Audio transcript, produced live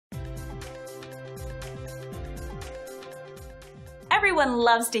Everyone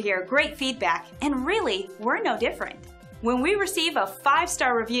loves to hear great feedback, and really, we're no different. When we receive a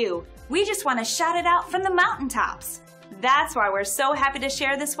 5-star review, we just want to shout it out from the mountaintops. That's why we're so happy to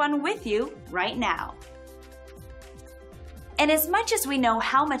share this one with you right now. And as much as we know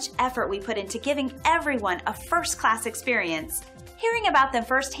how much effort we put into giving everyone a first-class experience, hearing about them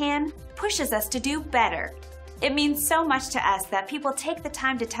firsthand pushes us to do better. It means so much to us that people take the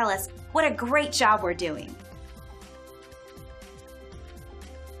time to tell us what a great job we're doing.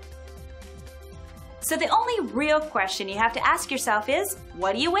 So the only real question you have to ask yourself is,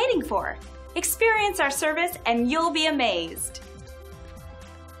 what are you waiting for? Experience our service and you'll be amazed.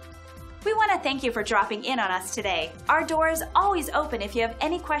 We want to thank you for dropping in on us today. Our door is always open if you have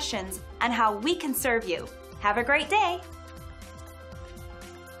any questions on how we can serve you. Have a great day.